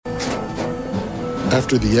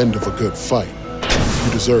After the end of a good fight,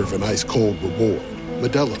 you deserve an ice-cold reward.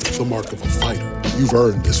 Modelo is the mark of a fighter. You've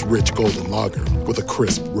earned this rich golden lager with a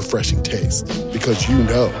crisp, refreshing taste. Because you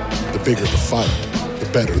know, the bigger the fight, the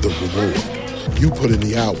better the reward. You put in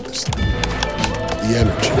the hours, the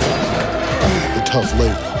energy, the tough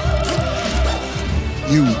labor.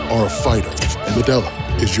 You are a fighter, and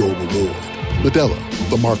Modelo is your reward. Modelo,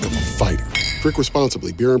 the mark of a fighter. Drink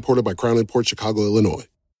responsibly. Beer imported by Crown Imports, Chicago, Illinois.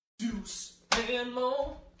 Deuce and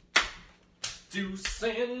more. Deuce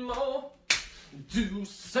and more.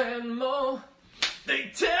 Deuce and more.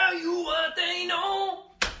 They tell you what they know.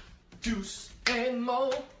 Deuce and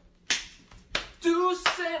more. Deuce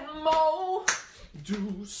and more.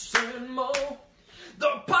 Deuce and more.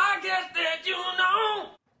 The podcast that you know.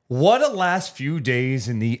 What a last few days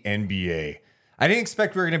in the NBA. I didn't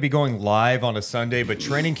expect we were going to be going live on a Sunday, but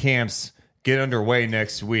training camps get underway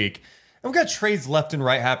next week. And we've got trades left and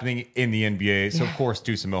right happening in the NBA. So, of course,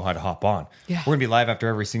 Deuce and Mo had to hop on. Yeah. We're going to be live after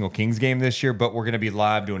every single Kings game this year, but we're going to be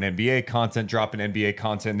live doing NBA content, dropping NBA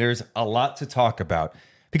content. There's a lot to talk about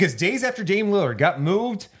because days after Dame Lillard got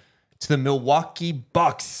moved to the Milwaukee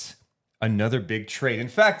Bucks, another big trade. In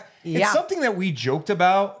fact, it's something that we joked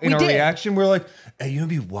about in our reaction. We're like, hey, you know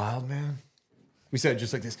what'd be wild, man? We said it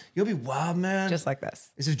just like this. You know what'd be wild, man? Just like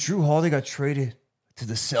this. Is if Jrue Holiday got traded to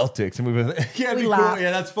the Celtics, and we were like, yeah, it'd be cool. Laughed.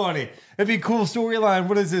 Yeah, that's funny. It'd be a cool storyline.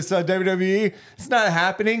 What is this, WWE? It's not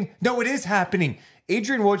happening. No, it is happening.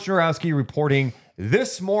 Adrian Wojnarowski reporting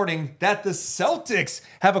this morning that the Celtics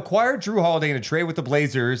have acquired Jrue Holiday in a trade with the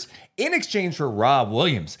Blazers in exchange for Rob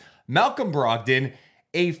Williams, Malcolm Brogdon,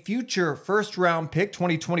 a future first-round pick,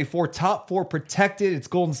 2024, top 4 protected. It's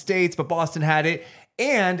Golden State's, but Boston had it,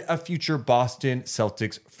 and a future Boston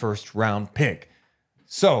Celtics first-round pick.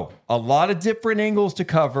 So, a lot of different angles to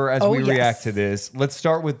cover as we react to this. Let's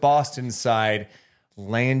start with Boston's side,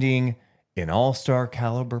 landing an all-star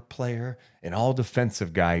caliber player, an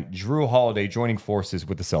all-defensive guy, Jrue Holiday, joining forces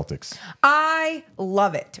with the Celtics. I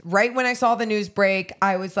love it. Right when I saw the news break,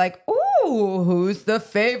 I was like, ooh, who's the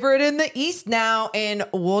favorite in the East now? And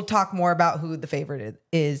we'll talk more about who the favorite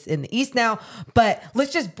is in the East now. But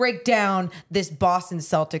let's just break down this Boston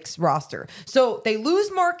Celtics roster. So they lose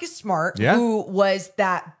Marcus Smart, who was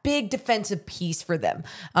that big defensive piece for them,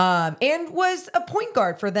 and was a point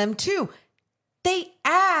guard for them too. They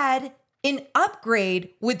add an upgrade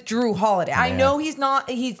with Jrue Holiday. I know he's not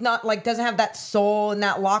like doesn't have that soul and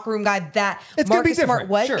that locker room guy that Marcus Smart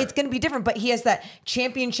was. Sure. It's going to be different, but he has that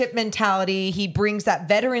championship mentality. He brings that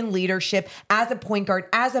veteran leadership as a point guard,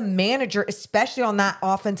 as a manager, especially on that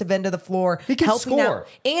offensive end of the floor. He can score.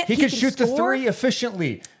 And he can shoot the three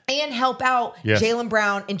efficiently. And help out Jaylen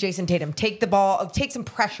Brown and Jason Tatum. Take the ball, take some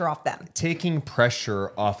pressure off them. Taking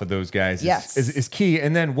pressure off of those guys is key.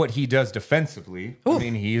 And then what he does defensively, I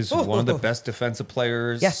mean, he is one of the best defensive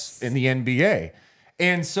players in the NBA.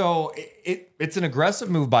 And so it's an aggressive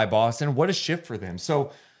move by Boston. What a shift for them.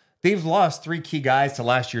 So they've lost 3 key guys to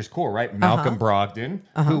last year's core, right? Malcolm Brogdon,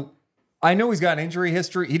 who I know he's got an injury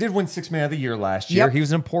history. He did win 6th Man of the Year last year. He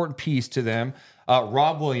was an important piece to them.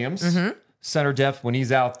 Rob Williams. Center depth when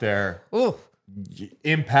he's out there.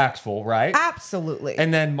 Impactful, right? Absolutely.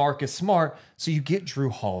 And then Marcus Smart. So you get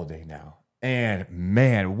Jrue Holiday now. And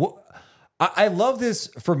man, I love this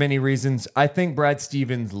for many reasons. I think Brad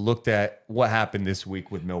Stevens looked at what happened this week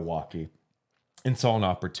with Milwaukee and saw an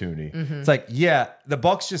opportunity. It's like, the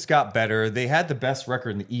Bucks just got better. They had the best record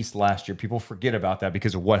in the East last year. People forget about that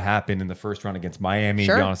because of what happened in the first round against Miami.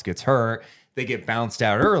 Giannis gets hurt. They get bounced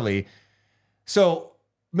out early. So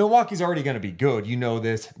Milwaukee's already going to be good. You know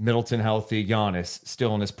this. Middleton healthy, Giannis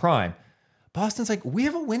still in his prime. Boston's like, we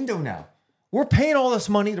have a window now. We're paying all this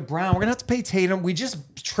money to Brown. We're going to have to pay Tatum. We just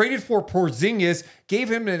traded for Porzingis, gave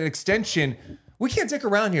him an extension. We can't dick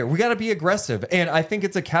around here. We got to be aggressive. And I think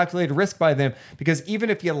it's a calculated risk by them because even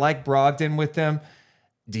if you like Brogdon with them,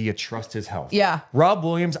 do you trust his health? Yeah. Rob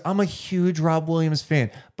Williams, I'm a huge Rob Williams fan,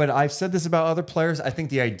 but I've said this about other players. I think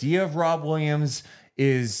the idea of Rob Williams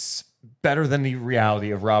is better than the reality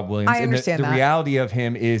of Rob Williams. I understand the reality of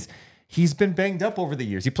him is he's been banged up over the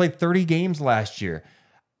years. He played 30 games last year.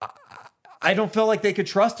 I don't feel like they could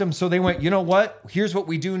trust him. So they went, you know what? Here's what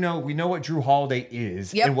we do know. We know what Jrue Holiday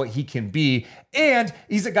is and what he can be. And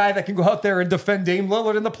he's a guy that can go out there and defend Dame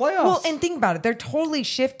Lillard in the playoffs. Well, and think about it. They're totally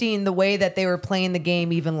shifting the way that they were playing the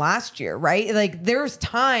game even last year, right? Like there's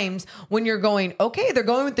times when you're going, okay, they're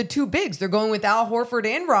going with the 2 bigs. They're going with Al Horford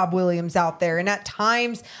and Rob Williams out there. And at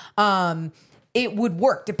times, it would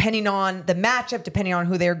work depending on the matchup, depending on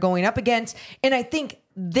who they're going up against. And I think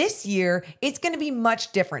this year, it's going to be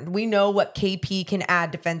much different. We know what KP can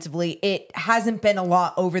add defensively. It hasn't been a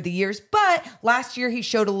lot over the years, but last year he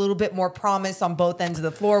showed a little bit more promise on both ends of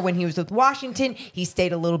the floor when he was with Washington. He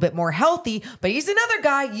stayed a little bit more healthy, but he's another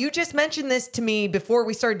guy. You just mentioned this to me before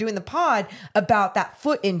we started doing the pod about that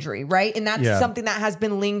foot injury, right? And that's something that has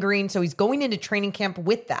been lingering. So he's going into training camp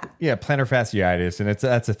with that. Yeah, plantar fasciitis, and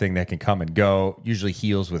that's a thing that can come and go. Usually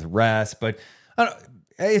heals with rest, but I don't know.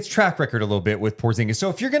 It's track record a little bit with Porzingis.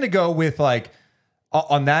 So if you're going to go with like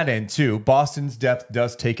on that end too, Boston's depth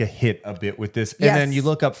does take a hit a bit with this. And then you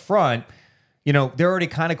look up front, you know, there are already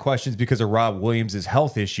kind of questions because of Rob Williams'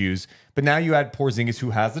 health issues. But now you add Porzingis,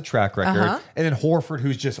 who has the track record, and then Horford,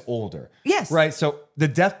 who's just older. Yes. Right. So the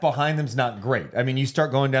depth behind them's not great. I mean, you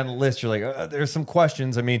start going down the list, you're like, there's some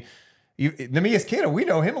questions. I mean, Nemias Queta, we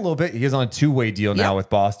know him a little bit. He is on a 2-way deal now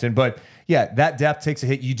with Boston. But yeah, that depth takes a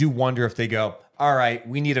hit. You do wonder if they go, all right,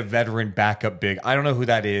 we need a veteran backup big. I don't know who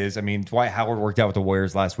that is. I mean, Dwight Howard worked out with the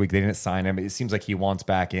Warriors last week. They didn't sign him. It seems like he wants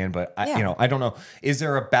back in, but I don't know. Is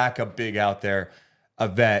there a backup big out there, a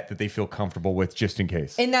vet that they feel comfortable with just in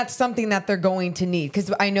case? And that's something that they're going to need,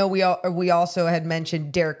 because I know we also had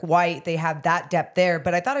mentioned Derek White. They have that depth there,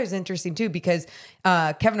 but I thought it was interesting too because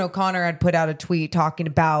Kevin O'Connor had put out a tweet talking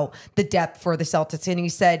about the depth for the Celtics, and he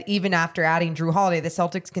said even after adding Jrue Holiday, the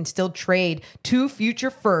Celtics can still trade 2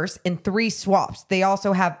 future firsts and 3 swaps. They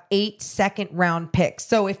also have 8 second-round picks.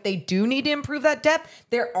 So if they do need to improve that depth,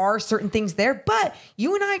 there are certain things there. But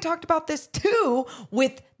you and I talked about this too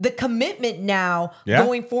with the commitment now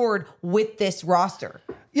going forward with this roster.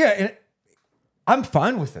 Yeah, and I'm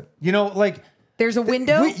fine with it. You know, like there's a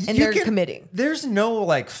window and they're committing. There's no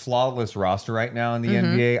like flawless roster right now in the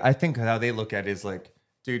NBA. I think how they look at it is like,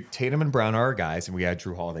 dude, Tatum and Brown are our guys, and we add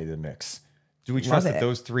Jrue Holiday to the mix. Do we trust that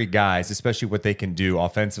those 3 guys, especially what they can do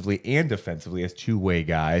offensively and defensively as 2-way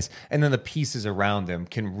guys, and then the pieces around them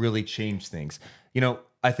can really change things? You know,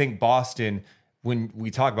 I think Boston, when we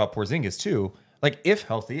talk about Porzingis too, like if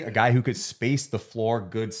healthy, a guy who could space the floor,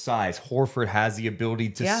 good size. Horford has the ability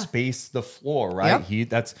to space the floor, right?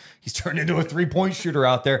 Yep. He's turned into a 3-point shooter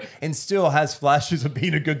out there and still has flashes of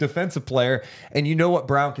being a good defensive player. And you know what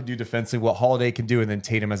Brown can do defensively, what Holiday can do, and then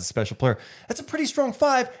Tatum as a special player. That's a pretty strong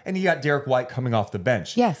 5. And you got Derek White coming off the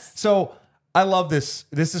bench. Yes. So I love this.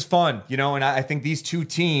 This is fun, you know, and I think these 2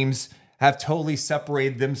 teams have totally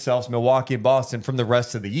separated themselves, Milwaukee and Boston, from the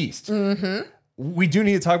rest of the East. Mm-hmm. We do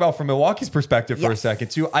need to talk about from Milwaukee's perspective for a second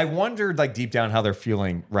too. I wondered like deep down how they're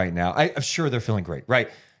feeling right now. I'm sure they're feeling great, right?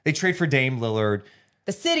 They trade for Dame Lillard.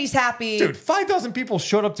 The city's happy. Dude, 5,000 people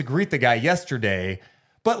showed up to greet the guy yesterday.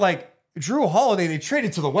 But like Jrue Holiday, they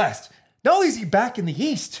traded to the West. Not only is he back in the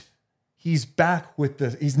East, he's now with the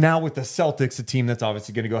Celtics, a team that's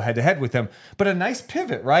obviously going to go head to head with him. But a nice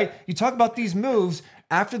pivot, right? You talk about these moves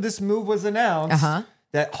after this move was announced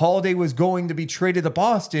that Holiday was going to be traded to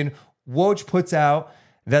Boston. Woj puts out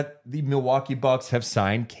that the Milwaukee Bucks have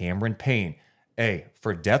signed Cameron Payne. Hey,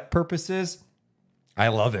 for depth purposes, I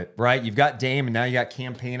love it, right? You've got Dame, and now you got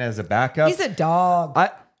Cam Payne as a backup. He's a dog.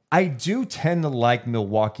 I do tend to like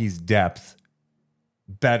Milwaukee's depth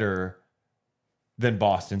better than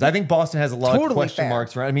Boston's. I think Boston has a lot of question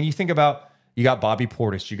marks, right? I mean, you think about, you got Bobby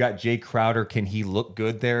Portis, you got Jay Crowder. Can he look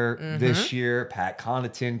good there this year? Pat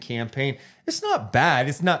Connaughton, Cam Payne. It's not bad.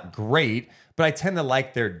 It's not great. But I tend to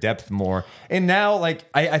like their depth more. And now, like,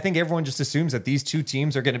 I think everyone just assumes that these 2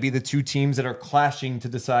 teams are going to be the 2 teams that are clashing to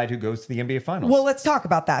decide who goes to the NBA Finals. Well, let's talk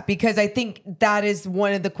about that, because I think that is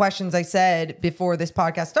one of the questions I said before this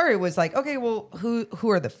podcast started was like, okay, well, who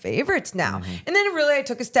are the favorites now? And then really I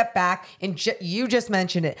took a step back, and you just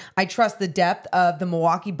mentioned it. I trust the depth of the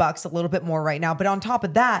Milwaukee Bucks a little bit more right now. But on top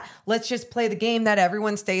of that, let's just play the game that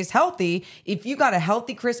everyone stays healthy. If you got a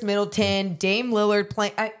healthy Chris Middleton, Dame Lillard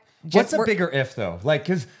playing... What's a bigger if, though? Like,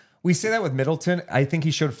 because we say that with Middleton. I think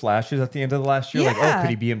he showed flashes at the end of the last year. Like, oh,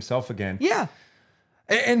 could he be himself again? Yeah.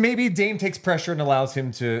 And maybe Dame takes pressure and allows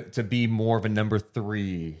him to be more of a number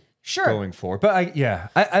 3 going forward. But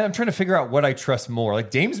I'm trying to figure out what I trust more.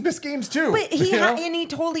 Like, Dame's missed games too. But he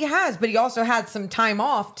totally has. But he also had some time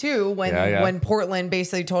off too when Portland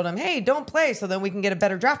basically told him, hey, don't play so then we can get a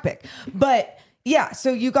better draft pick. But... yeah,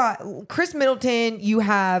 so you got Chris Middleton, you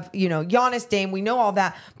have, Giannis, Dame, we know all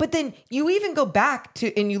that. But then you even go back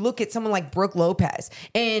to, and you look at someone like Brooke Lopez,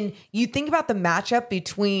 and you think about the matchup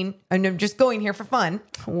between, and I'm just going here for fun,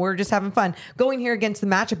 we're just having fun, going here against the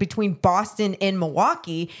matchup between Boston and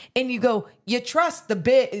Milwaukee, and you go, you trust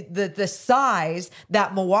the size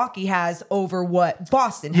that Milwaukee has over what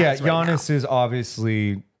Boston has right now. Giannis is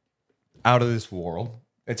obviously out of this world.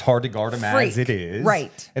 It's hard to guard him as it is.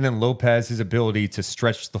 Right. And then Lopez, his ability to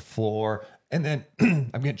stretch the floor And then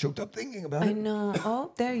I'm getting choked up thinking about it. I know.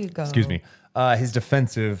 Oh, there you go. Excuse me. His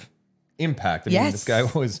defensive impact. I mean, this guy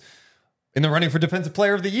was in the running for Defensive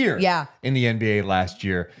Player of the Year. Yeah. In the NBA last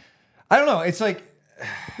year. I don't know. It's like,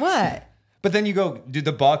 What? but then you go, do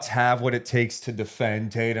the Bucks have what it takes to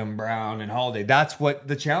defend Tatum, Brown, and Holiday? That's what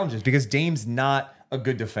the challenge is, because Dame's not a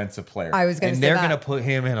good defensive player. I was going to say And they're that. going to put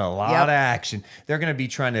him in a lot of action. They're going to be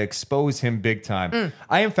trying to expose him big time.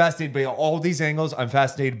 I am fascinated by all these angles. I'm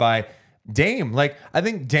fascinated by Dame. Like, I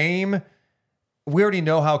think Dame, we already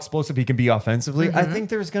know how explosive he can be offensively. I think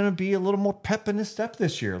there's going to be a little more pep in his step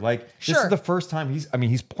this year. Like, this is the first time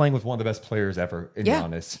he's playing with one of the best players ever in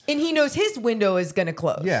Giannis. And he knows his window is going to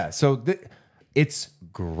close. Yeah, so it's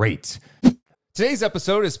great. Today's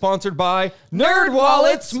episode is sponsored by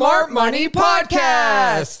NerdWallet's Smart Money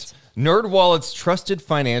Podcast. NerdWallet's trusted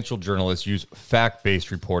financial journalists use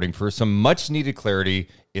fact-based reporting for some much-needed clarity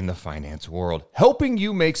in the finance world, helping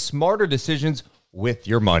you make smarter decisions with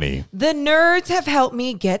your money. The nerds have helped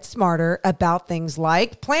me get smarter about things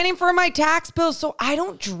like planning for my tax bill so I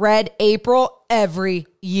don't dread April every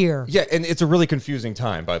year. Yeah, and it's a really confusing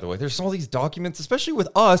time, by the way. There's all these documents, especially with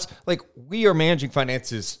us. Like, we are managing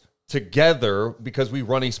finances together because we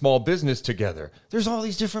run a small business together. There's all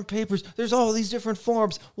these different papers. There's all these different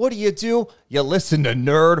forms. What do? You listen to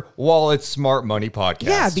Nerd Wallet's Smart Money Podcast.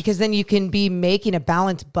 Yeah, because then you can be making a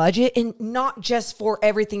balanced budget, and not just for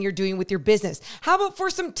everything you're doing with your business. How about for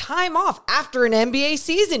some time off after an NBA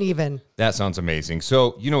season even? That sounds amazing.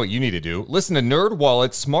 So you know what you need to do? Listen to Nerd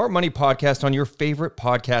Wallet's Smart Money Podcast on your favorite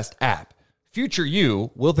podcast app. Future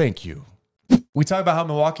you will thank you. We talk about how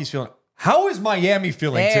Milwaukee's feeling. How is Miami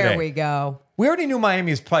feeling today? There we go. We already knew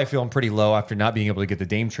Miami is probably feeling pretty low after not being able to get the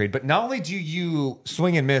Dame trade. But not only do you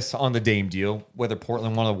swing and miss on the Dame deal, whether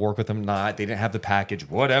Portland wanted to work with him or not, they didn't have the package,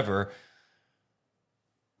 whatever.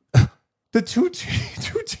 The two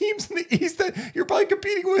teams in the East that you're probably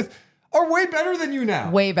competing with are way better than you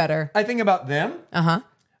now. Way better. I think about them.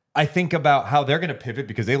 I think about how they're going to pivot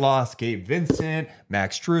because they lost Gabe Vincent,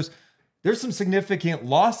 Max Strus. There's some significant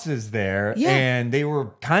losses there, and they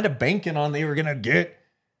were kind of banking on they were going to get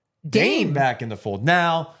Dame back in the fold.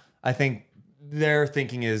 Now, I think their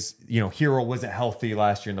thinking is, Hero wasn't healthy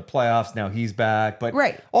last year in the playoffs. Now he's back. But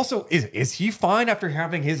also, is he fine after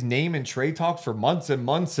having his name in trade talks for months and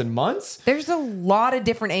months and months? There's a lot of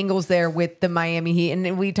different angles there with the Miami Heat.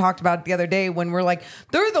 And we talked about it the other day when we're like,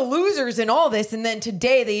 they're the losers in all this. And then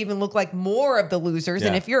today they even look like more of the losers. Yeah.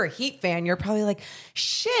 And if you're a Heat fan, you're probably like,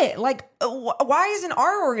 shit, like, why isn't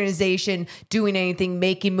our organization doing anything,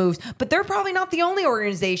 making moves? But they're probably not the only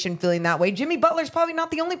organization feeling that way. Jimmy Butler's probably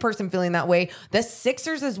not the only person feeling that way. The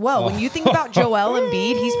Sixers as well. When you think about Joel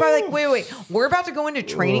Embiid, he's probably like, wait, we're about to go into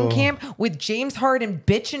training camp with James Harden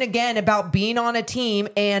bitching again about being on a team,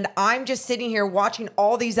 and I'm just sitting here watching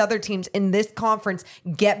all these other teams in this conference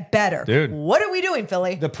get better. Dude. What are we doing,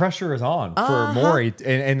 Philly? The pressure is on for Morey,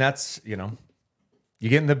 and that's, you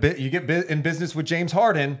get in business with James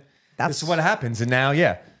Harden. This is what happens. And now,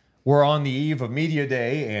 we're on the eve of media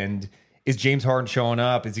day, and is James Harden showing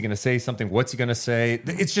up? Is he going to say something? What's he going to say?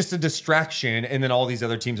 It's just a distraction. And then all these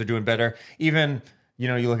other teams are doing better. Even,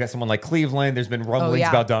 you look at someone like Cleveland. There's been rumblings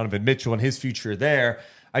about Donovan Mitchell and his future there.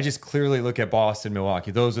 I just clearly look at Boston,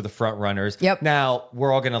 Milwaukee. Those are the front runners. Yep. Now,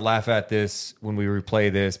 we're all going to laugh at this when we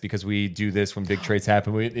replay this because we do this when big trades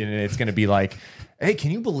happen. And it's going to be like, hey,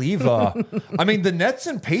 can you believe, the Nets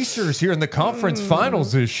and Pacers here in the conference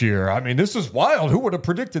finals this year. This is wild. Who would have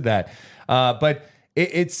predicted that? But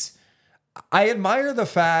I admire the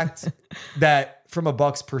fact that from a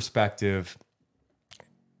Bucks perspective,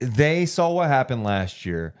 they saw what happened last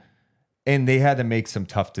year and they had to make some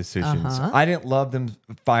tough decisions. I didn't love them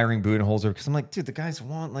firing Budenholzer because I'm like, dude, the guys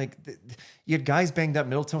you had guys banged up.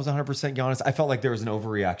 Middleton was 100% Giannis. I felt like there was an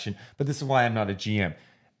overreaction, but this is why I'm not a GM.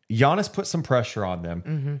 Giannis put some pressure on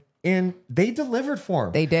them and they delivered for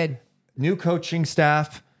him. They did. New coaching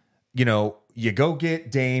staff, you go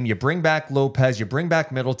get Dame, you bring back Lopez, you bring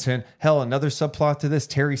back Middleton. Hell, another subplot to this,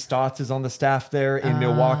 Terry Stotts is on the staff there in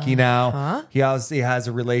Milwaukee now. He obviously has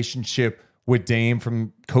a relationship with Dame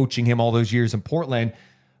from coaching him all those years in Portland.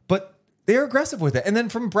 But they're aggressive with it. And then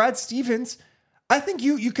from Brad Stevens, I think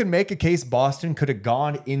you can make a case Boston could have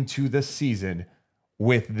gone into the season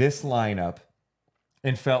with this lineup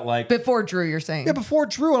and felt like... Before Jrue, you're saying. Yeah, before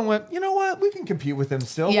Jrue, and went, you know what? We can compete with them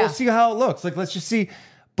still. Yeah. We'll see how it looks. Like, let's just see.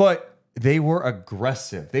 But they were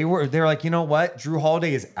aggressive. They're like, you know what? Jrue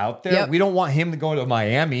Holiday is out there. Yep. We don't want him to go to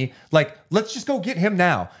Miami. Like, let's just go get him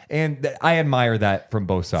now. And I admire that from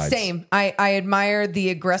both sides. Same. I admire the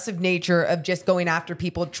aggressive nature of just going after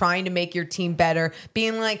people, trying to make your team better,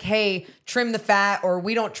 being like, hey, trim the fat, or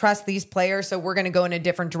we don't trust these players, so we're going to go in a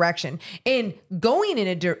different direction. And going in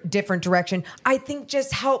a different direction, I think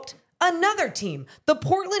just helped another team. The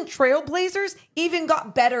Portland Trail Blazers even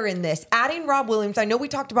got better in this. Adding Rob Williams, I know we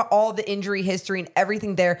talked about all the injury history and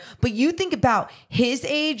everything there, but you think about his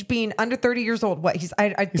age being under 30 years old. What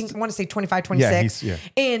I want to say 25, 26. Yeah.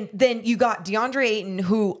 And then you got DeAndre Ayton,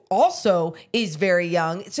 who also is very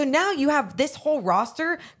young. So now you have this whole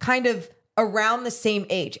roster kind of around the same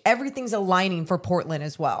age. Everything's aligning for Portland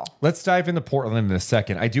as well. Let's dive into Portland in a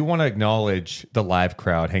second. I do want to acknowledge the live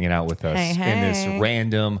crowd hanging out with us in this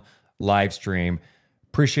random live stream.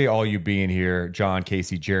 Appreciate all you being here. John,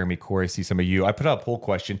 Casey, Jeremy, Corey, see some of you. I put out a poll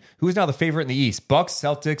question. Who is now the favorite in the East? Bucks,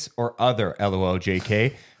 Celtics, or other? LOL,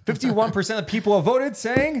 JK. 51% of people have voted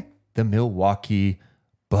saying the Milwaukee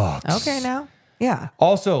Bucks. Okay, now. Yeah.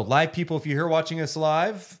 Also, live people, if you're here watching us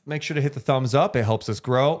live, make sure to hit the thumbs up. It helps us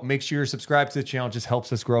grow. Make sure you're subscribed to the channel. It just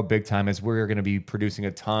helps us grow big time, as we're going to be producing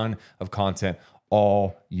a ton of content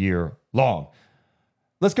all year long.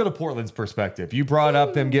 Let's go to Portland's perspective. You brought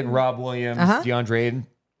up them getting Rob Williams, DeAndre Ayton.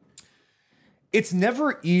 It's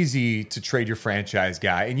never easy to trade your franchise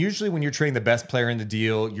guy. And usually when you're trading the best player in the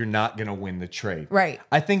deal, you're not going to win the trade. Right.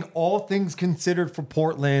 I think all things considered for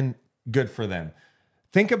Portland, good for them.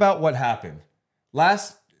 Think about what happened.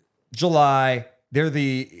 Last July,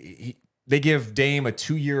 they give Dame a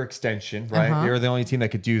 2-year extension, right? They're the only team that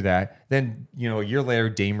could do that. Then, a year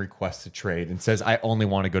later, Dame requests a trade and says, I only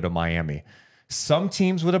want to go to Miami. Some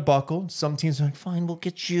teams would have buckled. Some teams are like, fine, we'll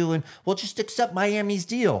get you and we'll just accept Miami's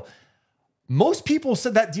deal. Most people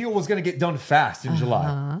said that deal was going to get done fast in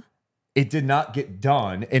July. It did not get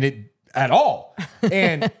done at all.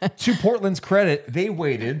 And to Portland's credit, they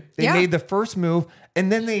waited. They made the first move, and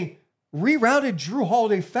then they rerouted Jrue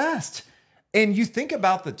Holiday fast. And you think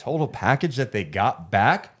about the total package that they got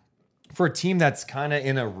back for a team that's kind of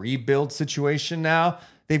in a rebuild situation now.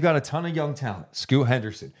 They've got a ton of young talent. Scoot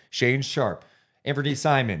Henderson, Shane Sharp, Anthony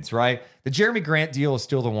Simons, right? The Jeremy Grant deal is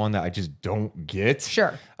still the one that I just don't get.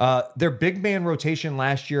 Sure. Their big man rotation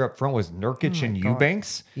last year up front was Nurkic and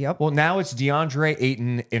Eubanks. Yep. Well, now it's DeAndre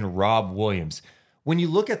Ayton and Rob Williams. When you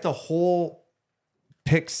look at the whole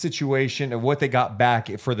pick situation of what they got back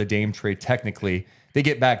for the Dame trade, technically, they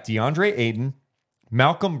get back DeAndre Ayton,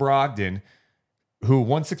 Malcolm Brogdon, who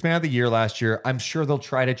won Sixth Man of the Year last year. I'm sure they'll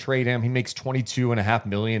try to trade him. He makes $22.5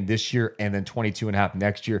 million this year and then $22.5 million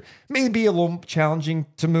next year. Maybe a little challenging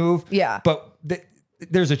to move. Yeah. But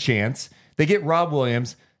there's a chance. They get Rob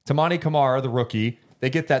Williams, Tamani Kamara, the rookie.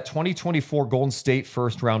 They get that 2024 Golden State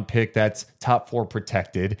first round pick that's top 4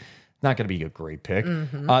 protected. Not going to be a great pick.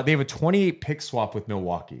 They have a 28 pick swap with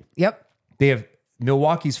Milwaukee. Yep. They have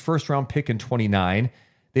Milwaukee's first round pick in 29.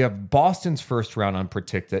 They have Boston's first round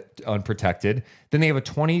unprotected. Then they have a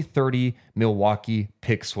 2030 Milwaukee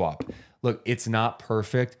pick swap. Look, it's not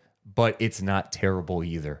perfect, but it's not terrible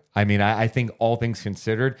either. I mean, I think all things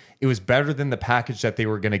considered, it was better than the package that they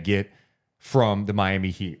were going to get from the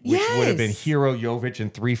Miami Heat, which would have been Hero, Jovic,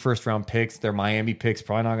 and 3 first-round picks. Their Miami picks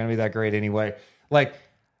probably not going to be that great anyway. Like,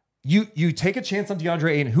 You take a chance on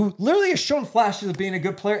DeAndre Ayton, who literally has shown flashes of being a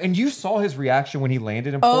good player, and you saw his reaction when he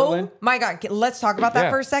landed in Portland. Oh my God. Let's talk about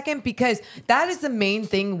that for a second, because that is the main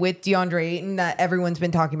thing with DeAndre Ayton that everyone's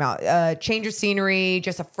been talking about. Change of scenery,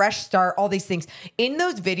 just a fresh start, all these things. In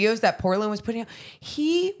those videos that Portland was putting out,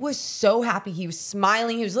 he was so happy. He was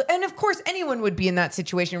smiling. And of course, anyone would be in that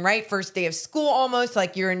situation, right? First day of school, almost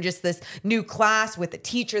like you're in just this new class with a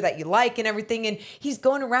teacher that you like and everything. And he's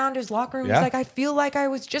going around his locker room. He's like, I feel like I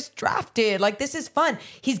was just drafted. Like, this is fun.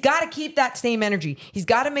 He's got to keep that same energy. He's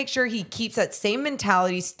got to make sure he keeps that same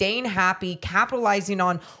mentality, staying happy, capitalizing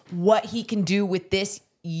on what he can do with this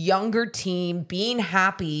younger team, being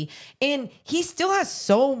happy. And he still has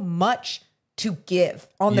so much to give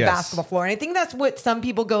on the basketball floor. And I think that's what some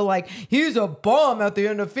people go like, he's a bum at the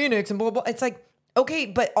end of Phoenix and blah, blah, blah. It's like, okay,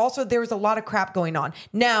 but also there was a lot of crap going on.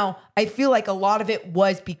 Now, I feel like a lot of it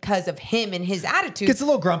was because of him and his attitude. Gets a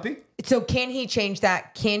little grumpy. So can he change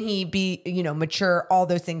that? Can he be, mature, all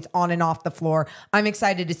those things on and off the floor? I'm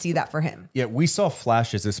excited to see that for him. Yeah, we saw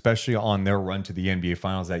flashes, especially on their run to the NBA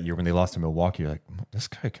Finals that year when they lost to Milwaukee. Like, this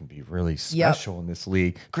guy can be really special in this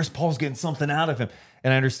league. Chris Paul's getting something out of him.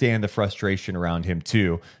 And I understand the frustration around him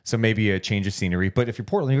too. So maybe a change of scenery. But if you're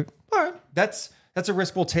Portland, you're, all right, that's a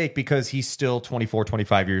risk we'll take because he's still 24,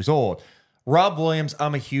 25 years old. Rob Williams,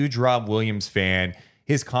 I'm a huge Rob Williams fan.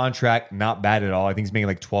 his contract, not bad at all. I think he's making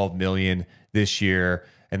like $12 million this year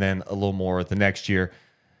and then a little more the next year.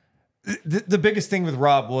 The biggest thing with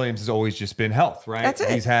Rob Williams has always just been health, right? That's it.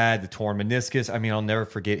 He's had the torn meniscus. I mean, I'll never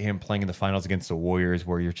forget him playing in the finals against the Warriors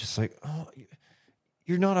where you're just like, oh,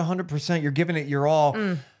 you're not 100%. You're giving it your all.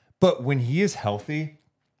 But when he is healthy,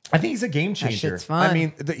 I think he's a game changer. shit's fun. I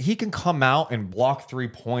mean, he can come out and block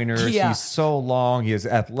 3-pointers. Yeah. He's so long. He is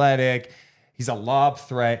athletic. He's a lob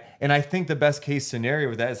threat. And I think the best case scenario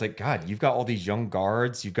with that is like, God, you've got all these young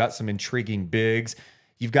guards. You've got some intriguing bigs.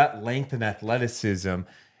 You've got length and athleticism.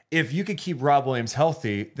 If you could keep Rob Williams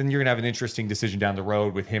healthy, then you're going to have an interesting decision down the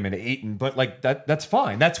road with him and Ayton. But like that's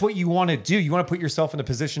fine. That's what you want to do. You want to put yourself in a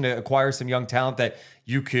position to acquire some young talent that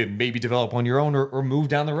you could maybe develop on your own or move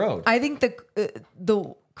down the road. I think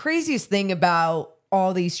the craziest thing about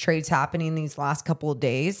all these trades happening these last couple of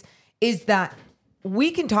days is that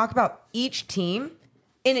we can talk about each team,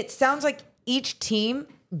 and it sounds like each team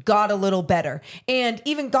got a little better and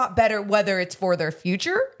even got better, whether it's for their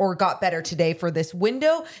future or got better today for this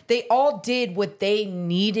window. They all did what they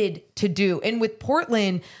needed to do. And with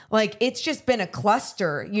Portland, like it's just been a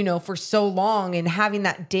cluster, for so long, and having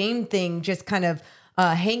that Dame thing just kind of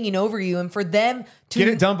hanging over you, and for them to get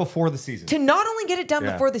it done before the season, to not only get it done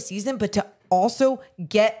before the season, but to also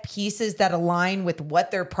get pieces that align with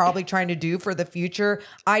what they're probably trying to do for the future.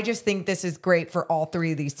 I just think this is great for all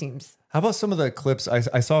three of these teams. How about some of the clips?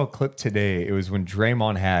 I saw a clip today. It was when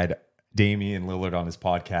Draymond had Damian Lillard on his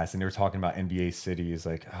podcast, and they were talking about NBA cities.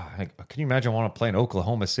 Like, can you imagine I want to play in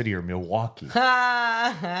Oklahoma City or Milwaukee?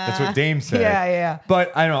 That's what Dame said. Yeah.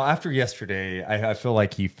 But I don't know. After yesterday, I feel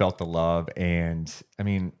like he felt the love. And I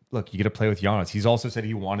mean, look, you get to play with Giannis. He's also said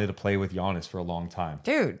he wanted to play with Giannis for a long time.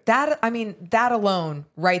 Dude, that alone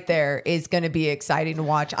right there is going to be exciting to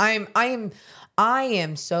watch. I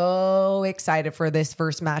am so excited for this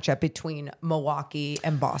first matchup between Milwaukee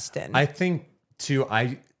and Boston. I think too,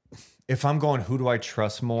 if I'm going, who do I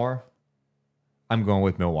trust more? I'm going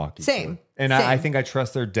with Milwaukee. Same. Too. And I think I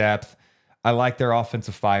trust their depth. I like their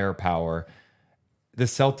offensive firepower. The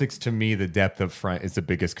Celtics, to me, the depth up front is the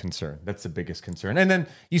biggest concern. That's the biggest concern. And then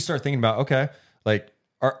you start thinking about, okay, like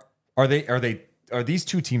are these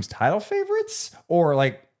two teams title favorites? Or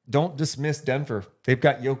like, don't dismiss Denver. They've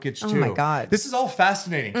got Jokic too. Oh my God. This is all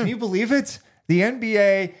fascinating. Can you believe it? The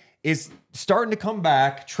NBA is starting to come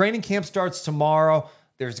back. Training camp starts tomorrow.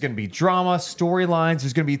 There's going to be drama, storylines.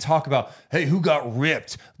 There's going to be talk about, hey, who got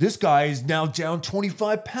ripped? This guy is now down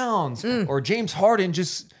 25 pounds. Or James Harden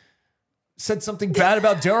just said something bad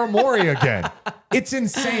about Daryl Morey again. It's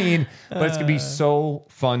insane, but it's going to be so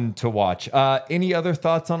fun to watch. Any other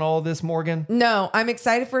thoughts on all of this, Morgan? No, I'm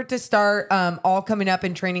excited for it to start, all coming up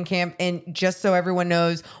in training camp. And just so everyone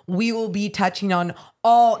knows, we will be touching on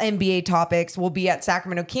all NBA topics. We'll be at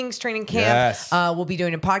Sacramento Kings training camp. Yes. We'll be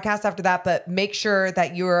doing a podcast after that, but make sure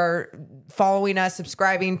that you are following us,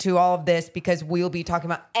 subscribing to all of this, because we'll be talking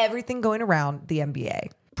about everything going around the NBA.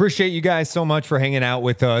 Appreciate you guys so much for hanging out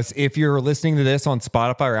with us. If you're listening to this on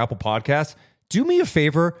Spotify or Apple Podcasts, do me a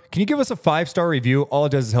favor. Can you give us a 5-star review? All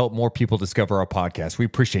it does is help more people discover our podcast. We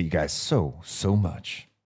appreciate you guys so much.